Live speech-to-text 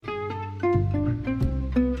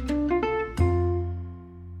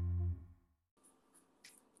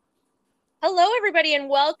Hello, everybody, and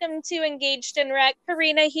welcome to Engaged in Rec.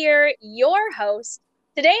 Karina here, your host.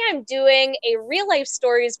 Today I'm doing a real life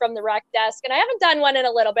stories from the rec desk, and I haven't done one in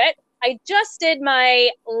a little bit. I just did my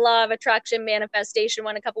law of attraction manifestation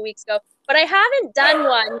one a couple weeks ago, but I haven't done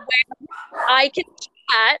one where I can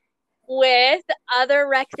chat with other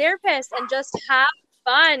rec therapists and just have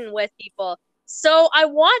fun with people. So I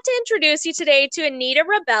want to introduce you today to Anita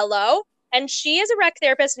Rabello. And she is a rec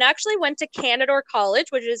therapist and actually went to Canadore College,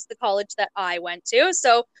 which is the college that I went to.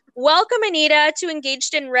 So welcome, Anita, to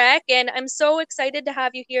Engaged in Rec. And I'm so excited to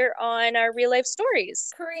have you here on our real life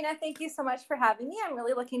stories. Karina, thank you so much for having me. I'm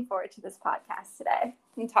really looking forward to this podcast today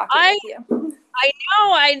and talking with you.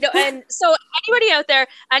 I know. And so anybody out there,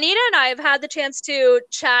 Anita and I have had the chance to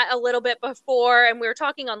chat a little bit before, and we were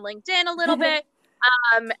talking on LinkedIn a little bit.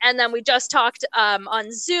 And then we just talked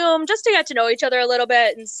on Zoom just to get to know each other a little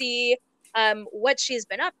bit and see what she's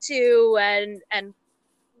been up to and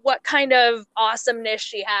what kind of awesomeness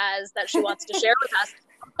she has that she wants to share with us.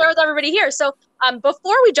 Share with everybody here. So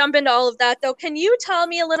before we jump into all of that, though, can you tell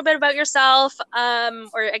me a little bit about yourself,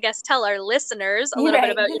 or I guess tell our listeners a little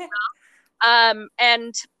bit about yourself,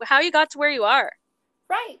 and how you got to where you are?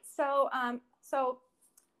 Right. So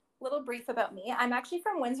little brief about me. I'm actually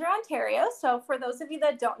from Windsor, Ontario. So for those of you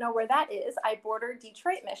that don't know where that is, I border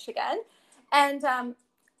Detroit, Michigan. And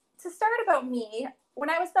to start about me,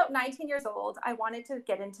 when I was about 19 years old, I wanted to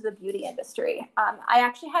get into the beauty industry. I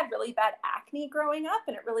actually had really bad acne growing up,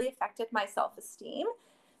 and it really affected my self-esteem.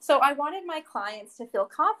 So I wanted my clients to feel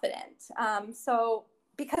confident. So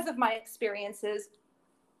because of my experiences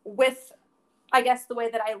with, I guess, the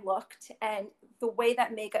way that I looked and the way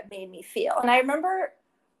that makeup made me feel. And I remember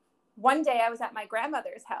one day I was at my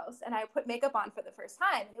grandmother's house and I put makeup on for the first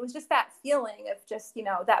time. It was just that feeling of just,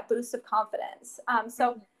 that boost of confidence.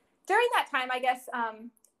 During that time, I guess,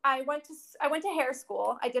 I went to hair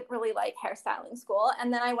school. I didn't really like hairstyling school.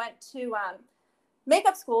 And then I went to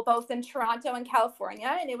makeup school, both in Toronto and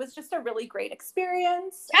California. And it was just a really great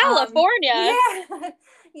experience. California? Yeah.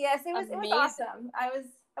 Yes, it was awesome. I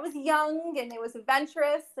was young and it was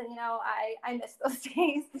adventurous, and I miss those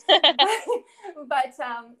days. but so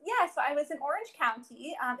I was in Orange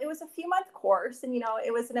County. It was a few-month course, and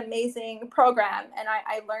it was an amazing program, and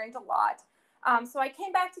I learned a lot. So I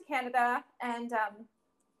came back to Canada, and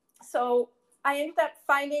so I ended up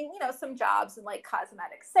finding some jobs in like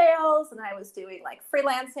cosmetic sales, and I was doing like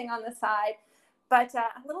freelancing on the side. But a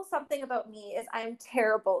little something about me is I'm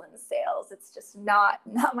terrible in sales. It's just not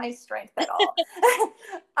my strength at all.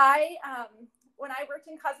 When I worked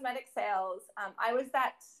in cosmetic sales, I was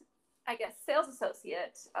that, I guess, sales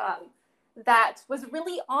associate that was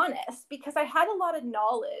really honest, because I had a lot of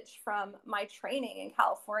knowledge from my training in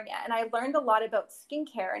California, and I learned a lot about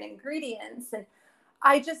skincare and ingredients, and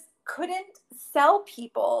I just couldn't sell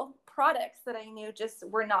people products that I knew just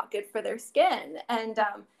were not good for their skin. And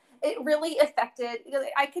it really affected,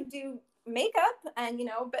 I could do makeup and,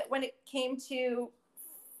 but when it came to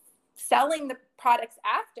selling the products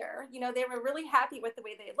after, they were really happy with the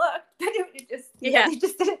way they looked, but it just,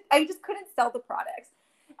 I just couldn't sell the products.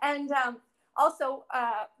 And also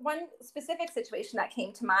one specific situation that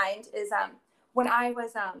came to mind is when I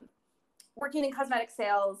was working in cosmetic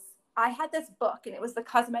sales, I had this book, and it was the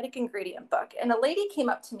cosmetic ingredient book. And a lady came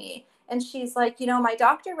up to me and she's like, my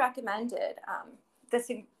doctor recommended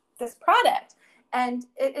this product, and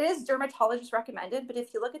it is dermatologist recommended, but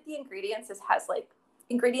if you look at the ingredients, it has like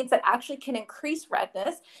ingredients that actually can increase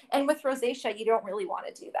redness, and with rosacea you don't really want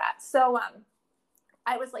to do that. So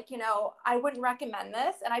I was like, I wouldn't recommend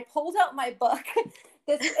this, and I pulled out my book.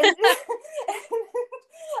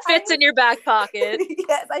 Fits in your back pocket.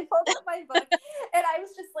 Yes, I pulled out my book, and I was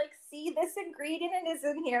just like, see, this ingredient is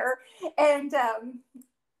in here, and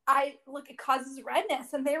it causes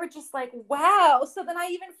redness. And they were just like, wow. So then I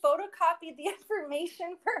even photocopied the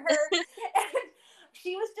information for her. And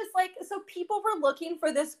she was just like, so people were looking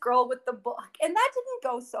for this girl with the book. And that didn't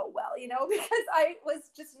go so well, because I was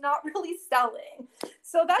just not really selling.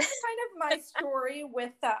 So that's kind of my story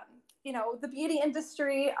with, the beauty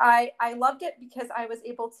industry. I loved it because I was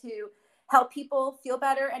able to help people feel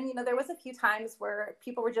better. And, there was a few times where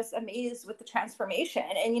people were just amazed with the transformation,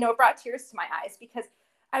 and, it brought tears to my eyes because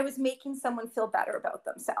I was making someone feel better about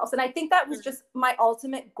themselves. And I think that was just my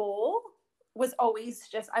ultimate goal, was always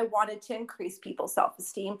just, I wanted to increase people's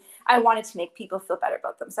self-esteem. I wanted to make people feel better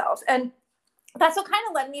about themselves. And that's what kind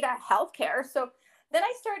of led me to healthcare. So then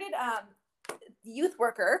I started youth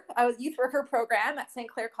worker. I was youth worker program at St.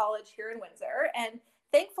 Clair College here in Windsor. And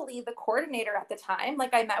thankfully the coordinator at the time,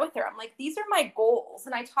 like I met with her, I'm like, these are my goals.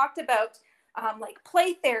 And I talked about like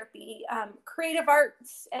play therapy, creative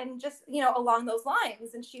arts, and just, along those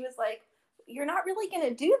lines. And she was like, you're not really going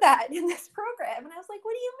to do that in this program. And I was like,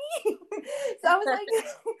 what do you mean? So I was like,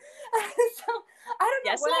 so I don't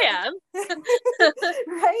know Yes, what I am.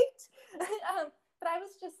 right? But I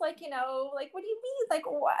was just like, like, what do you mean? Like,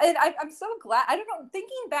 what? I'm so glad. I don't know.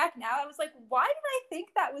 Thinking back now, I was like, why did I think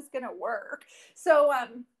that was going to work? So,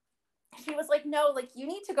 she was like, no, like you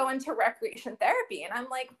need to go into recreation therapy. And I'm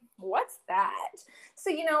like, what's that?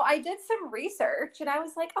 So, I did some research and I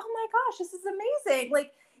was like, oh my gosh, this is amazing.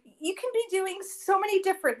 Like you can be doing so many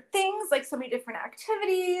different things, like so many different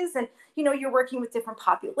activities. And, you're working with different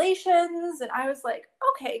populations. And I was like,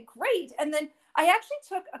 okay, great. And then I actually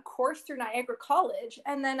took a course through Niagara College.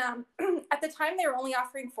 And then at the time they were only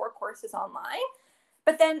offering 4 courses online.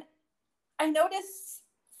 But then I noticed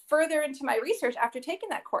further into my research after taking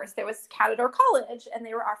that course, there was Canadore College and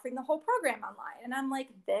they were offering the whole program online. And I'm like,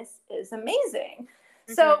 this is amazing.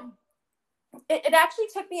 Mm-hmm. So it actually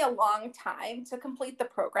took me a long time to complete the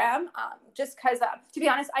program, just because, to be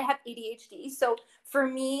honest, I have ADHD. So for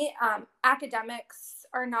me, academics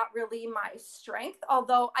are not really my strength,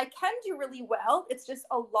 although I can do really well. It's just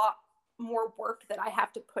a lot more work that I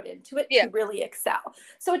have to put into it to really excel.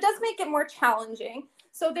 So it does make it more challenging.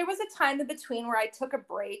 So there was a time in between where I took a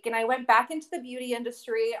break and I went back into the beauty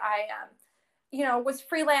industry. I, was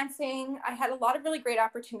freelancing. I had a lot of really great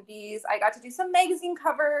opportunities. I got to do some magazine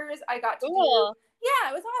covers. I got to do,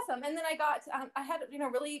 it was awesome. And then I had,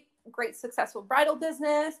 really great successful bridal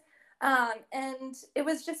business. And it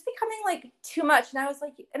was just becoming like too much. And I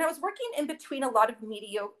was working in between a lot of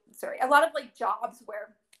like jobs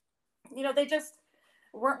where, they just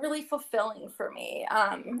weren't really fulfilling for me.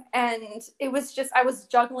 And it was just, I was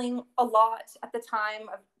juggling a lot at the time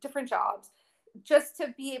of different jobs just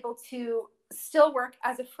to be able to still work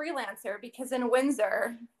as a freelancer, because in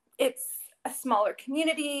Windsor, it's a smaller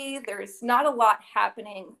community. There's not a lot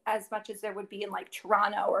happening as much as there would be in like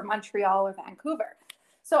Toronto or Montreal or Vancouver.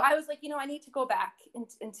 So I was like, I need to go back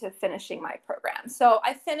into finishing my program. So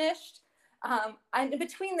I finished. In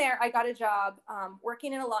between there, I got a job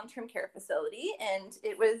working in a long-term care facility, and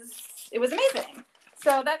it was amazing.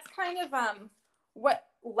 So that's kind of what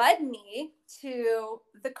led me to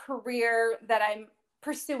the career that I'm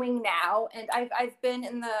pursuing now. And I've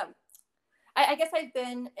been I guess I've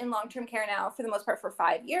been in long-term care now for the most part for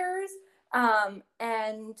 5 years.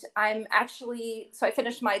 And I'm actually, so I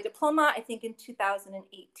finished my diploma, I think in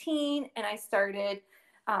 2018, and I started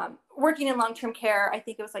working in long-term care, I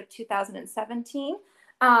think it was like 2017.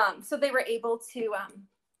 So they were able to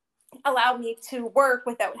allow me to work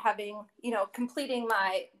without having, completing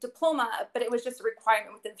my diploma, but it was just a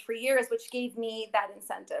requirement within 3 years, which gave me that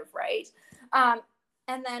incentive, right?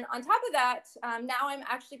 And then on top of that, now I'm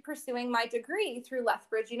actually pursuing my degree through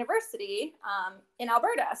Lethbridge University in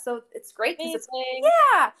Alberta. So it's great because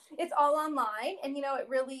it's all online, and it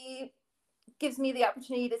really gives me the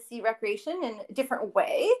opportunity to see recreation in a different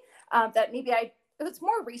way that maybe it's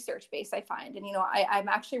more research based, I find. And, I'm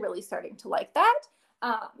actually really starting to like that.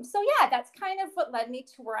 So yeah, that's kind of what led me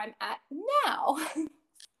to where I'm at now.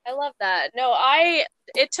 I love that. No,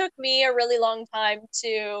 it took me a really long time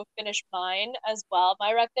to finish mine as well,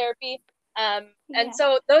 my rec therapy. And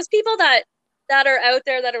so those people that are out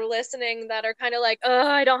there that are listening that are kind of like, oh,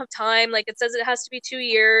 I don't have time. Like it says it has to be 2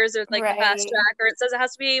 years or like the fast track, or it says it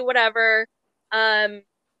has to be whatever.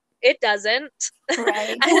 It doesn't.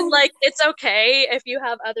 Right. And like, it's okay if you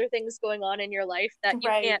have other things going on in your life that you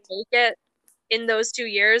can't make it in those 2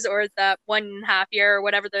 years or that 1.5 year or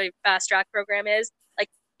whatever the fast track program is. Like,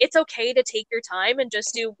 it's okay to take your time and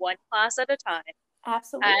just do one class at a time.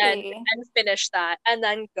 Absolutely. And finish that and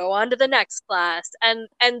then go on to the next class. And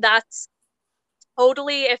that's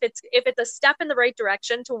totally, if it's a step in the right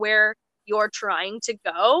direction to where you're trying to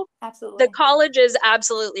go, absolutely, the college is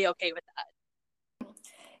absolutely okay with that.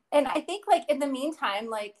 And I think like in the meantime,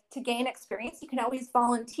 like to gain experience, you can always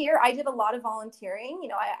volunteer. I did a lot of volunteering.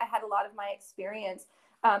 I had a lot of my experience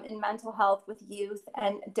in mental health with youth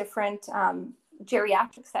and different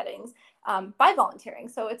geriatric settings by volunteering.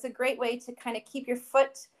 So it's a great way to kind of keep your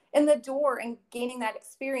foot in the door and gaining that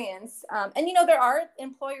experience. And, there are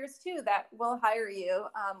employers too that will hire you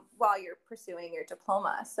while you're pursuing your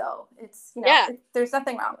diploma. So it's, there's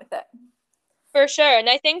nothing wrong with it. For sure. And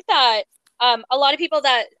I think that a lot of people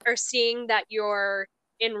that are seeing that you're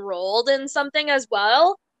enrolled in something as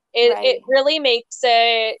well, it really makes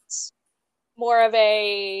it more of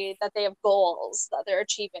that they have goals that they're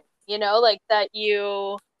achieving, like that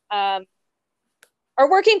you are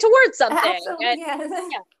working towards something. Absolutely, and,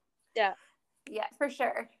 yeah, for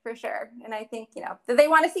sure. And I think, they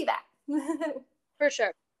want to see that. For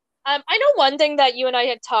sure. I know one thing that you and I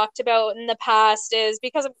had talked about in the past is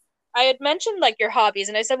because I had mentioned like your hobbies,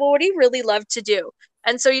 and I said, well, what do you really love to do?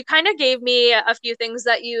 And so you kind of gave me a few things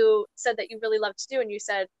that you said that you really love to do, and you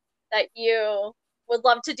said that you would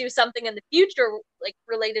love to do something in the future, like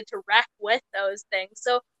related to rec with those things.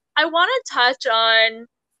 So I want to touch on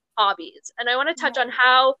hobbies, and I want to touch on Right.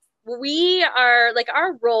 how we are like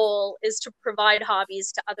our role is to provide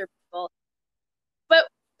hobbies to other people, but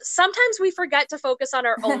sometimes we forget to focus on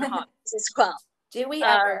our own hobbies as well. Do we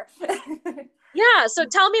Um, ever? yeah, so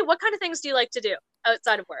tell me, what kind of things do you like to do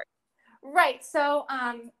outside of work? Right. So,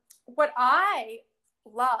 what I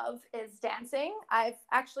love is dancing. I've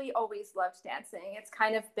actually always loved dancing. It's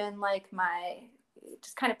kind of been like it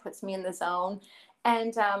just kind of puts me in the zone.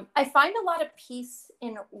 And I find a lot of peace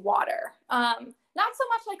in water. Not so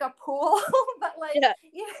much like a pool, but like, Yeah.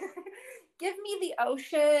 you know, give me the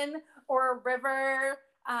ocean or a river,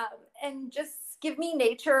 and just give me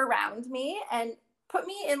nature around me and put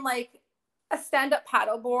me in like a stand up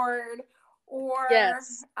paddleboard or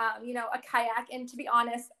Yes. a kayak. And to be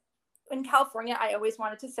honest, in California, I always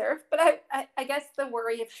wanted to surf, but I guess the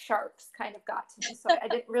worry of sharks kind of got to me, so I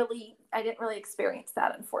didn't really experience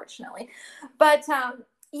that, unfortunately. But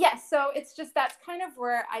yes, so it's just that's kind of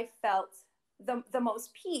where I felt the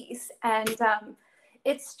most peace, and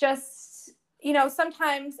it's just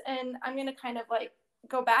sometimes, and I'm gonna kind of like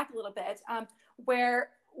go back a little bit, where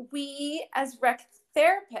we as rec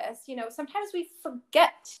therapists, sometimes we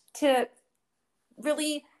forget to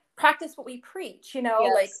really practice what we preach, like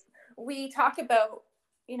Yes. we talk about,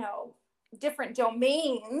 you know, different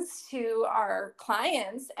domains to our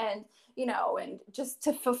clients and, and just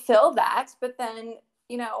to fulfill that. But then,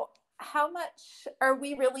 how much are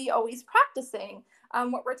we really always practicing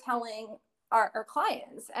what we're telling our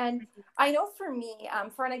clients? And I know for me,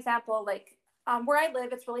 for an example, like where I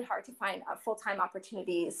live, it's really hard to find full-time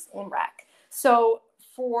opportunities in rec. So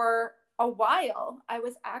for a while, I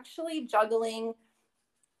was actually juggling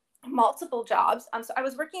multiple jobs. So I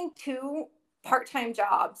was working two part-time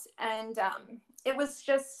jobs, and it was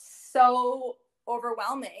just so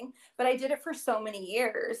overwhelming. But I did it for so many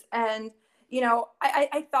years, and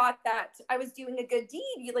I thought that I was doing a good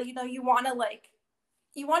deed. You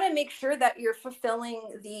want to make sure that you're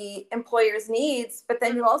fulfilling the employer's needs, but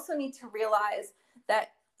then you also need to realize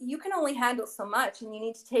that you can only handle so much, and you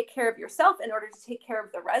need to take care of yourself in order to take care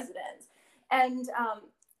of the residents. And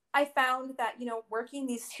I found that, working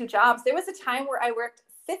these two jobs, there was a time where I worked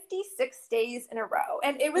 56 days in a row.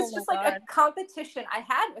 And it Oh was my just like a God. competition I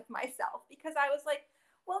had with myself, because I was like,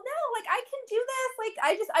 well, no, like I can do this. Like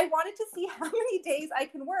I wanted to see how many days I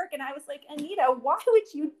can work. And I was like, Anita, why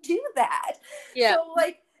would you do that? Yeah. So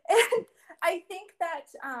like, and I think that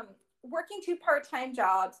working two part-time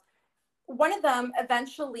jobs, one of them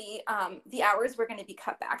eventually the hours were going to be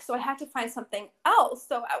cut back, so I had to find something else.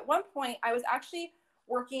 So at one point I was actually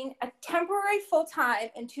working a temporary full-time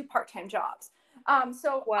and two part-time jobs.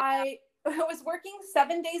 So Wow. I was working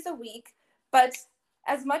 7 days a week, but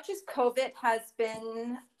as much as COVID has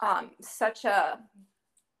been such a,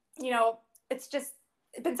 it's just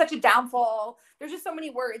it's been such a downfall. There's just so many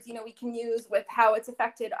words, we can use with how it's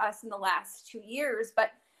affected us in the last 2 years.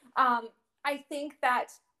 But I think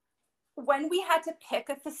that when we had to pick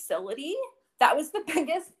a facility, that was the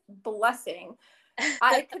biggest blessing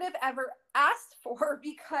I could have ever asked for,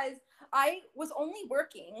 because I was only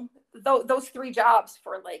working those three jobs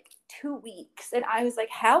for like 2 weeks. And I was like,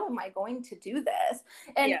 how am I going to do this?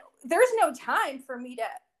 And Yeah. there's no time for me to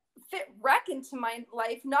fit rec into my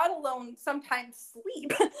life, not alone sometimes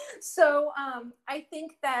sleep. So I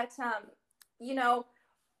think that, you know,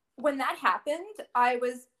 when that happened, I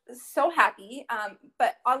was so happy.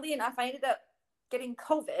 But oddly enough, I ended up getting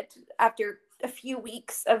COVID after a few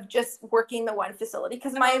weeks of just working the one facility,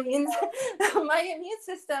 because my immune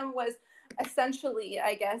system was essentially,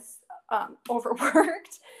 I guess,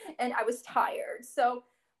 overworked, and I was tired. So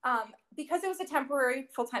because it was a temporary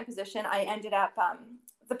full-time position, I ended up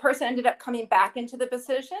the person ended up coming back into the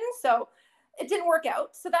position. So it didn't work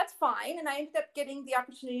out. So that's fine. And I ended up getting the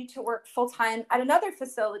opportunity to work full-time at another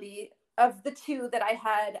facility of the two that I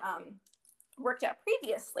had worked at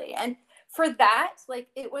previously. And for that, like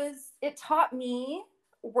it taught me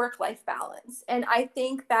work-life balance. And I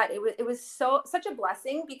think that it was such a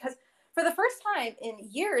blessing, because for the first time in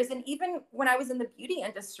years, and even when I was in the beauty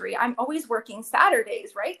industry, I'm always working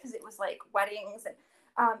Saturdays, right? Because it was like weddings. And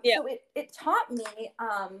Yeah. so it taught me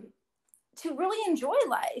to really enjoy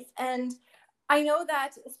life. And I know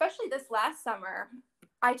that especially this last summer,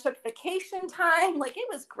 I took vacation time. Like it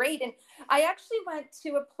was great. And I actually went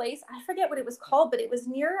to a place, I forget what it was called, but it was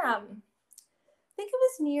near, I think it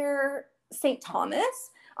was near St.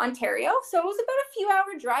 Thomas, Ontario. So it was about a few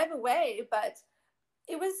hour drive away, but,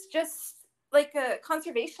 it was just like a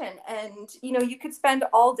conservation, and you could spend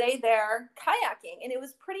all day there kayaking, and it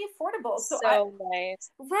was pretty affordable. So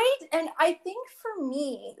nice. Right. And I think for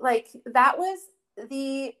me, like, that was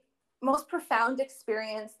the most profound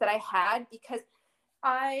experience that I had, because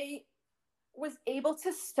I was able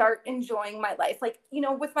to start enjoying my life. Like,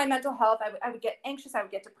 with my mental health, I would get anxious, I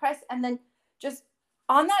would get depressed. And then just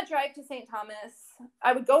on that drive to St. Thomas,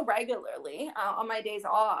 I would go regularly on my days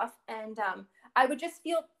off. And I would just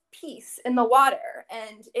feel peace in the water.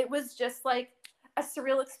 And it was just like a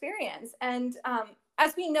surreal experience. And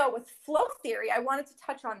as we know, with flow theory, I wanted to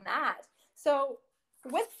touch on that. So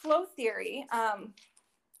with flow theory,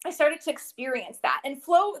 I started to experience that. And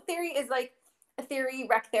flow theory is like a theory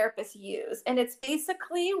rec therapists use. And it's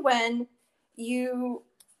basically when you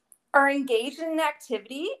are engaged in an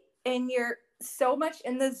activity and you're so much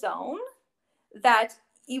in the zone that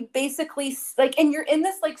you basically like, and you're in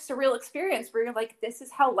this like surreal experience where you're like, this is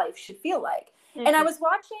how life should feel like. Mm-hmm. And I was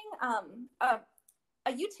watching a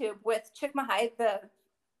YouTube with Csikszentmihalyi, the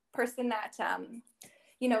person that,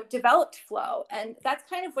 developed flow. And that's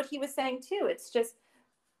kind of what he was saying too. It's just,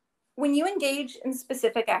 when you engage in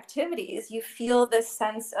specific activities, you feel this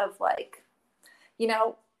sense of like,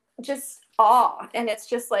 just awe. And it's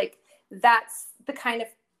just like, that's the kind of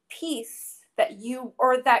peace that you,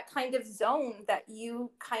 or that kind of zone that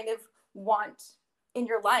you kind of want in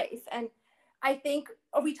your life. And I think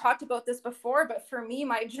we talked about this before, but for me,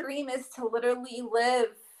 my dream is to literally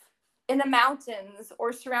live in the mountains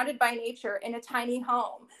or surrounded by nature in a tiny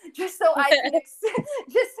home, just so I can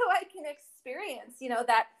experience,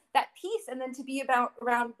 that peace, and then to be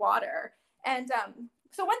around water. And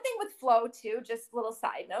so one thing with flow too, just a little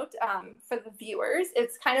side note for the viewers,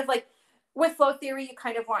 it's kind of like with flow theory, you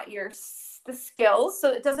kind of want the skills.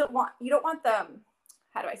 So you don't want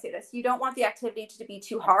how do I say this? You don't want the activity to be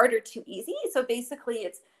too hard or too easy. So basically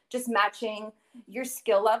it's just matching your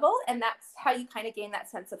skill level. And that's how you kind of gain that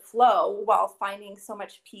sense of flow while finding so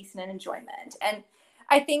much peace and enjoyment. And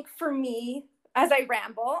I think for me, as I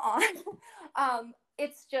ramble on,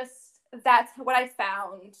 it's just, that's what I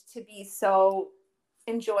found to be so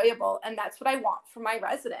enjoyable. And that's what I want for my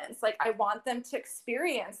residents. Like, I want them to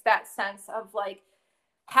experience that sense of like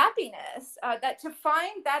happiness, that to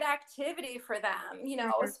find that activity for them,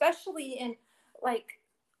 mm-hmm. especially in like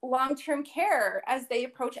long-term care as they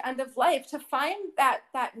approach end of life, to find that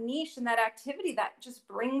niche and that activity that just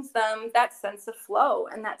brings them that sense of flow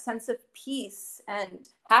and that sense of peace and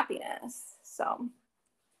happiness. So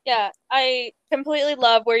yeah, I completely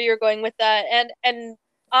love where you're going with that. And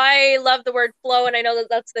I love the word flow, and I know that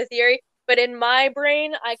that's the theory, but in my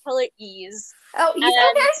brain, I call it ease. Oh, ease,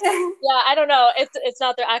 okay. Yeah, I don't know. It's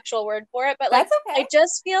not the actual word for it, but like, okay. I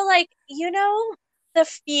just feel like, the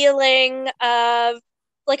feeling of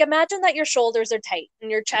like, imagine that your shoulders are tight and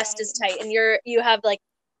your chest is tight and you have like,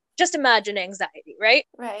 just imagine anxiety, right?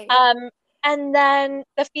 Right. And then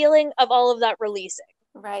the feeling of all of that releasing.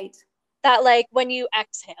 Right. That like when you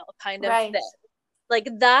exhale kind of thing. Like,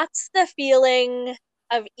 that's the feeling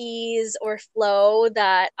of ease or flow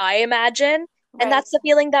that I imagine. Right. And that's the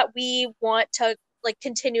feeling that we want to like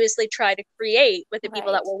continuously try to create with the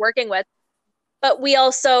people that we're working with. But we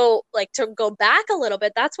also, like, to go back a little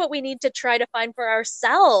bit, that's what we need to try to find for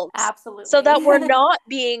ourselves. Absolutely. So that we're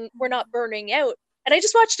not burning out. And I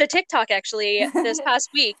just watched a TikTok actually this past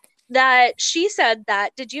week that she said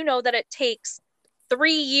that, did you know that it takes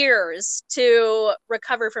 3 years to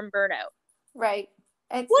recover from burnout? Right.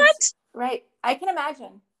 What? Right. I can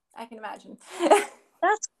imagine.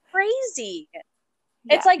 That's crazy. Yeah.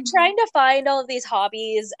 It's like trying to find all of these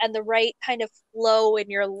hobbies and the right kind of flow in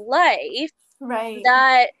your life. Right.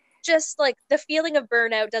 That just like the feeling of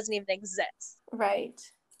burnout doesn't even exist. Right.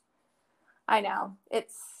 I know.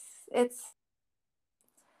 It's it's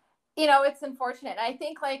unfortunate. I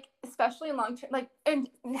think, like, especially in long term, like in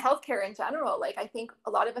healthcare in general, like, I think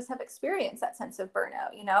a lot of us have experienced that sense of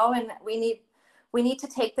burnout, and we need to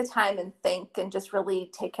take the time and think and just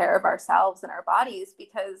really take care of ourselves and our bodies,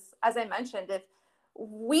 because as I mentioned, if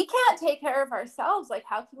we can't take care of ourselves, like,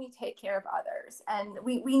 how can we take care of others? And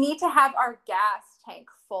we need to have our gas tank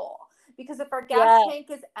full, because if our gas tank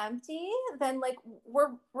is empty, then like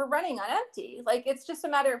we're running on empty. Like, it's just a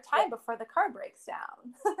matter of time before the car breaks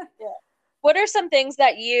down. Yeah. What are some things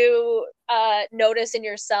that you notice in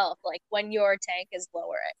yourself, like when your tank is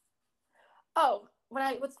lowering? Oh,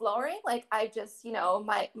 what's lowering? Like, I just,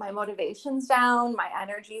 my motivation's down, my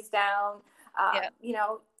energy's down.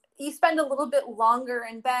 You spend a little bit longer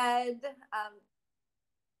in bed.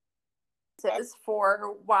 Is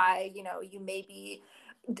for why, you maybe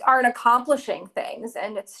aren't accomplishing things.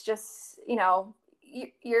 And it's just,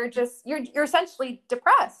 you're essentially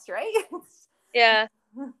depressed, right? Yeah.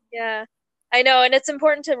 Yeah. I know. And it's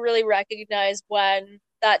important to really recognize when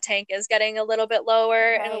that tank is getting a little bit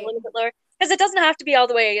lower and a Right. little bit lower. Because it doesn't have to be all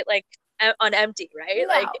the way like on empty, right?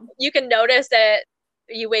 Like No. you can notice that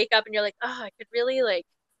you wake up and you're like, oh, I could really like,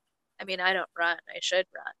 I mean, I don't run. I should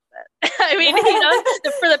run, but I mean,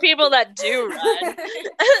 for the people that do run,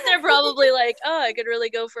 they're probably like, oh, I could really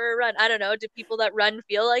go for a run. I don't know. Do people that run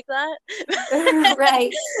feel like that?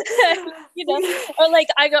 Right. You know, or like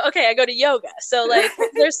I go to yoga. So like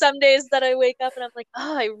there's some days that I wake up and I'm like,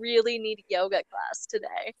 oh, I really need a yoga class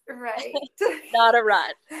today. Right. Not a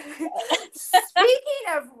run. Speaking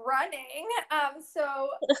of running, so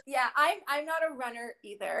yeah, I'm not a runner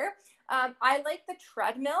either. I like the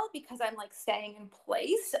treadmill because I'm like staying in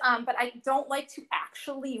place, but I don't like to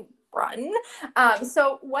actually run.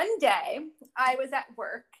 So one day I was at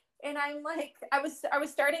work and I'm like, I was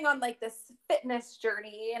starting on like this fitness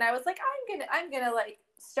journey, and I was like, I'm gonna like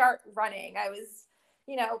start running. I was,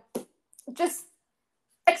 you know, just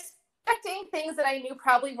expecting things that I knew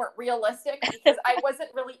probably weren't realistic because I wasn't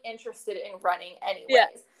really interested in running anyways. Yeah.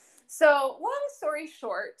 So long story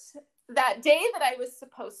short, that day that I was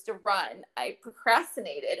supposed to run, I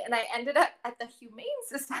procrastinated and I ended up at the Humane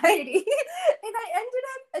Society and I ended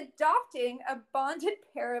up adopting a bonded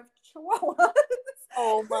pair of chihuahuas.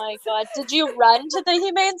 Oh my God. Did you run to the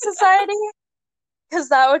Humane Society? Because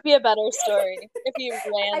that would be a better story if you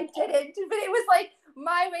ran. I didn't, but it was like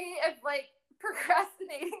my way of like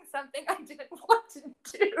procrastinating something I didn't want to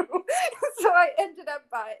do. So I ended up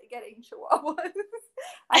getting chihuahuas.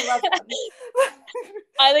 I love them.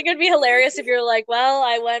 I think it'd be hilarious if you're like, well,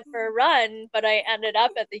 I went for a run, but I ended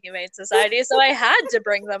up at the Humane Society, so I had to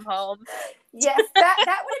bring them home. Yes, that would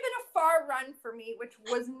have been a far run for me, which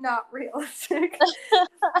was not realistic.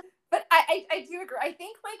 But I do agree. I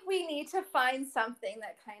think like we need to find something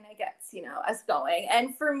that kind of gets, us going.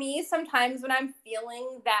 And for me, sometimes when I'm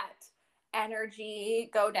feeling that energy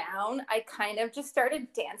go down, I kind of just started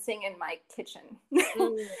dancing in my kitchen.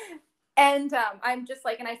 And I'm just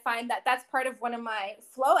like, and I find that that's part of one of my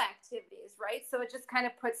flow activities, right? So it just kind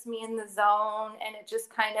of puts me in the zone, and it just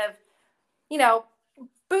kind of,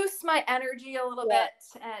 boosts my energy a little bit.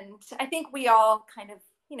 And I think we all kind of,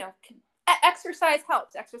 exercise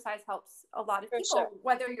helps. Exercise helps a lot of people, sure.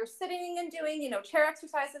 Whether you're sitting and doing, chair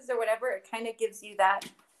exercises or whatever, it kind of gives you that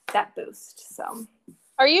boost. So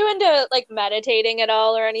are you into like meditating at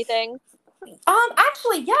all or anything?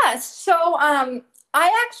 Actually, yes. So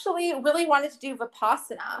I actually really wanted to do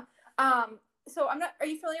Vipassana. So are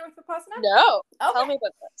you familiar with Vipassana? No. Okay. Tell me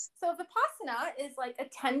about this. So Vipassana is like a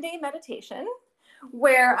 10-day meditation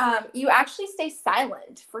where you actually stay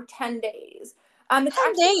silent for 10 days. 10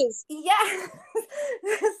 days? Yeah.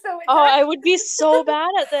 I would be so bad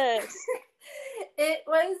at this. It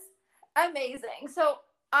was amazing. So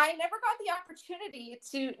I never got the opportunity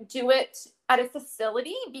to do it at a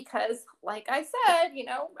facility because, like I said, I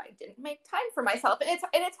didn't make time for myself. And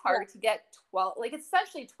it's hard to get 12, like it's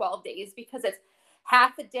essentially 12 days because it's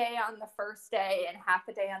half a day on the first day and half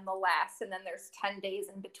a day on the last. And then there's 10 days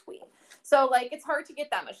in between. So like, it's hard to get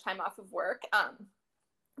that much time off of work.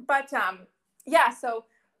 Yeah, so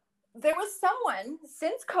there was someone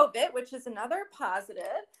since COVID, which is another positive.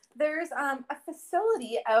 There's a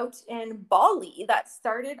facility out in Bali that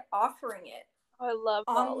started offering it. I love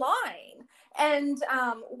online. And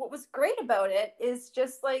what was great about it is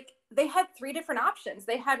just like they had 3 different options.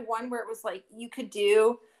 They had one where it was like you could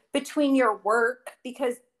do between your work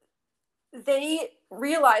because they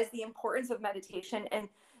realize the importance of meditation and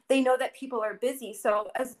they know that people are busy.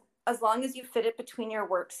 So as long as you fit it between your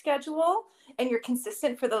work schedule and you're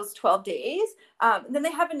consistent for those 12 days. Then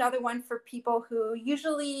they have another one for people who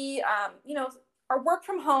usually, are work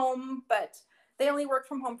from home, but they only work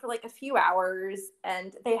from home for like a few hours.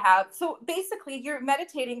 And so basically you're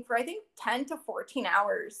meditating for, I think, 10 to 14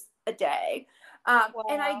 hours a day. Wow.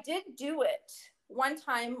 And I did do it one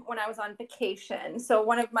time when I was on vacation. So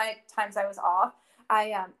one of my times I was off,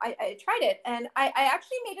 I tried it and I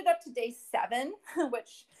actually made it up to day 7,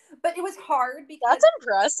 but it was hard because that's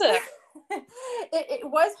impressive. it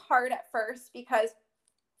was hard at first because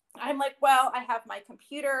I'm like, well, I have my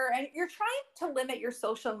computer and you're trying to limit your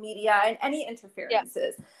social media and any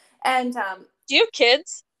interferences. Yeah. And do you have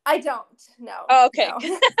kids? I don't. No. Oh, okay.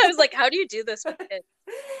 No. I was like, how do you do this with kids?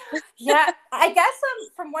 Yeah, I guess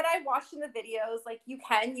from what I watched in the videos, like you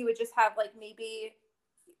would just have like maybe,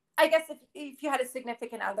 I guess if you had a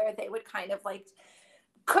significant other, they would kind of like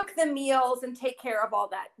cook the meals and take care of all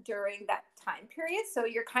that during that time period. So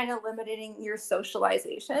you're kind of limiting your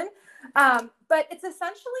socialization. But it's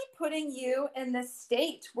essentially putting you in this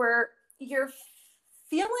state where you're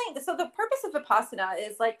so the purpose of Vipassana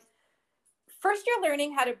is like, first you're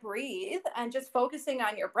learning how to breathe and just focusing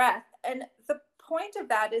on your breath. And the point of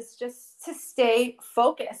that is just to stay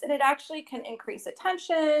focused. And it actually can increase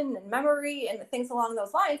attention and memory and things along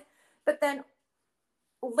those lines. But then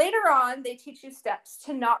later on, they teach you steps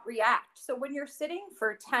to not react. So when you're sitting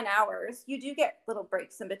for 10 hours, you do get little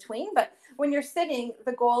breaks in between. But when you're sitting,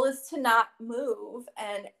 the goal is to not move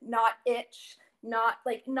and not itch, not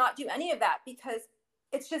do any of that, because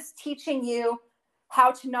it's just teaching you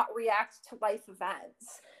how to not react to life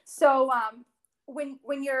events. So when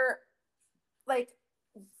you're like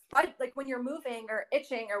when you're moving or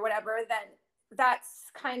itching or whatever, then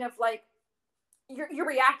that's kind of like you're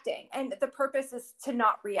reacting, and the purpose is to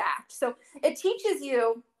not react. So it teaches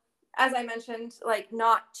you, as I mentioned, like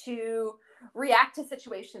not to react to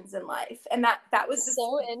situations in life. And that was just,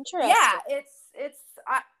 so interesting. Yeah, it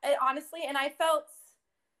honestly, and I felt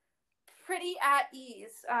pretty at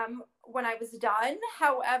ease when I was done.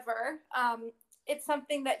 However, it's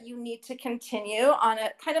something that you need to continue on a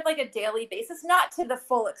kind of like a daily basis, not to the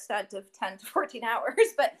full extent of 10 to 14 hours,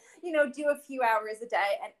 but, do a few hours a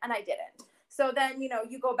day. And I didn't. So then,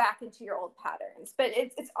 you go back into your old patterns, but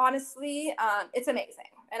it's honestly, it's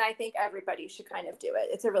amazing. And I think everybody should kind of do it.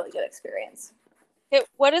 It's a really good experience.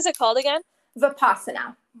 What is it called again?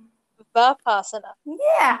 Vipassana. Vipassana.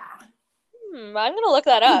 Yeah. I'm going to look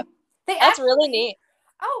that up. That's really neat.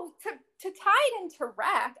 Oh, to tie it into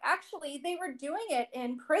rec, actually, they were doing it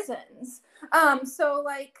in prisons. So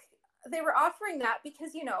like they were offering that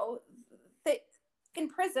because, in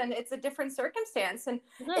prison, it's a different circumstance. And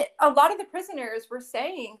a lot of the prisoners were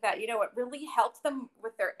saying that, it really helped them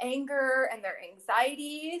with their anger and their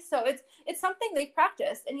anxiety. So it's something they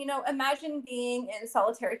practiced. And, imagine being in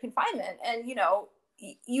solitary confinement and,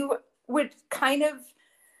 you would kind of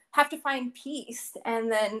have to find peace.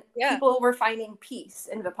 And then people were finding peace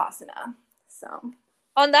in Vipassana. So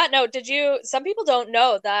on that note, some people don't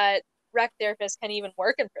know that rec therapists can even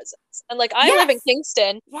work in prisons. And like, I live in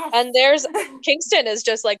Kingston, and Kingston is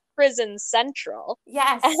just like prison central.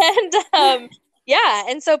 Yes. And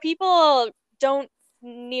and so people don't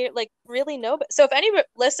really know. But so if any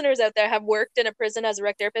listeners out there have worked in a prison as a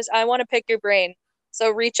rec therapist, I want to pick your brain.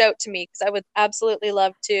 So reach out to me, because I would absolutely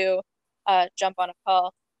love to jump on a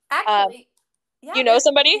call. Actually, you know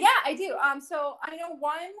somebody? Yeah, I do. So I know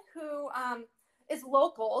one who is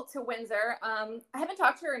local to Windsor. I haven't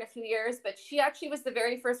talked to her in a few years, but she actually was the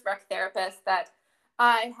very first rec therapist that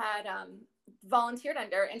I had volunteered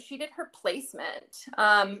under, and she did her placement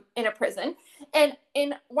in a prison. And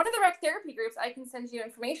in one of the rec therapy groups, I can send you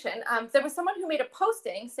information. There was someone who made a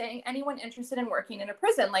posting saying, anyone interested in working in a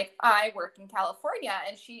prison? Like, I work in California,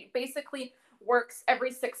 and she basically works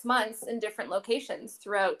every 6 months in different locations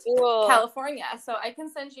throughout California. So I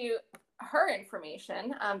can send you her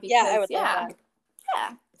information. Because, I would love that.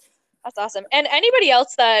 Yeah. That's awesome. And anybody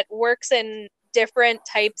else that works in different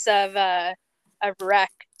types of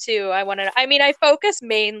rec too, I focus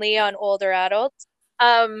mainly on older adults.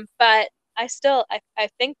 But I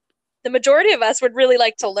think the majority of us would really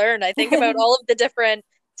like to learn, I think, about all of the different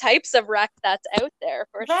types of rec that's out there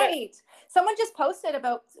for sure. Right. Someone just posted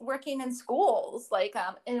about working in schools, like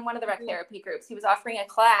in one of the rec therapy groups. He was offering a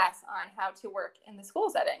class on how to work in the school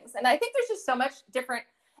settings. And I think there's just so much different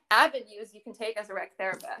avenues you can take as a rec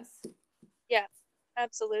therapist. Yeah,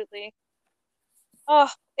 absolutely. Oh,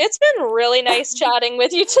 it's been really nice chatting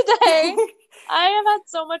with you today. I have had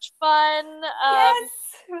so much fun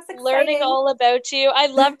learning all about you. I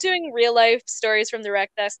love doing real life stories from the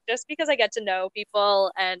rec desk just because I get to know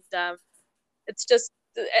people, and it's just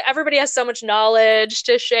everybody has so much knowledge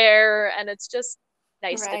to share, and it's just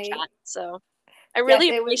nice to chat. So I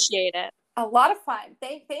really appreciate it. A lot of fun.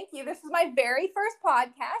 Thank you. This is my very first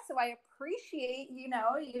podcast, so I appreciate you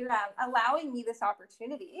allowing me this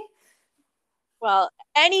opportunity. Well,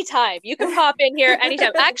 anytime. You can pop in here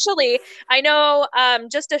anytime. Actually, I know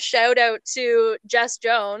just a shout out to Jess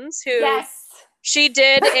Jones, who she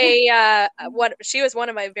did she was one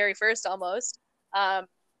of my very first almost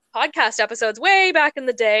podcast episodes way back in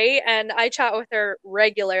the day, and I chat with her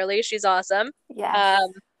regularly. She's awesome. Yes.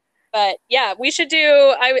 But yeah, we should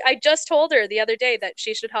do, I just told her the other day that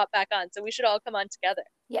she should hop back on, so we should all come on together.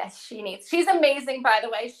 Yes, she's amazing, by the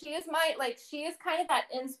way. She is she is kind of that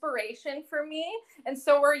inspiration for me. And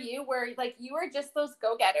so are you, where you are just those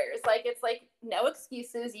go-getters. It's no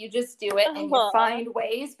excuses. You just do it and you find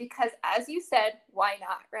ways, because as you said, why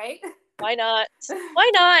not, right? Why not?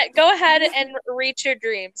 Why not? Go ahead and reach your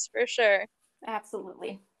dreams for sure.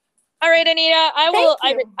 Absolutely. All right, Anita,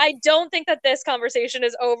 I don't think that this conversation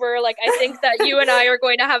is over. I think that you and I are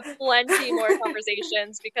going to have plenty more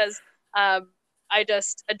conversations, because I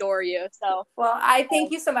just adore you. So, well, I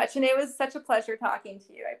thank you so much. And it was such a pleasure talking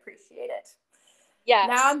to you. I appreciate it. yes.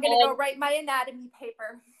 Now I'm going to go write my anatomy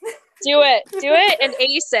paper. Do it and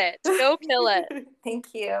ace it. Go kill it. Thank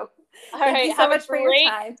you. Thank you so much for your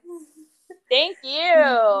time. Thank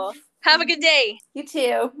you. Have a good day. You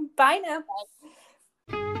too. Bye now. Bye.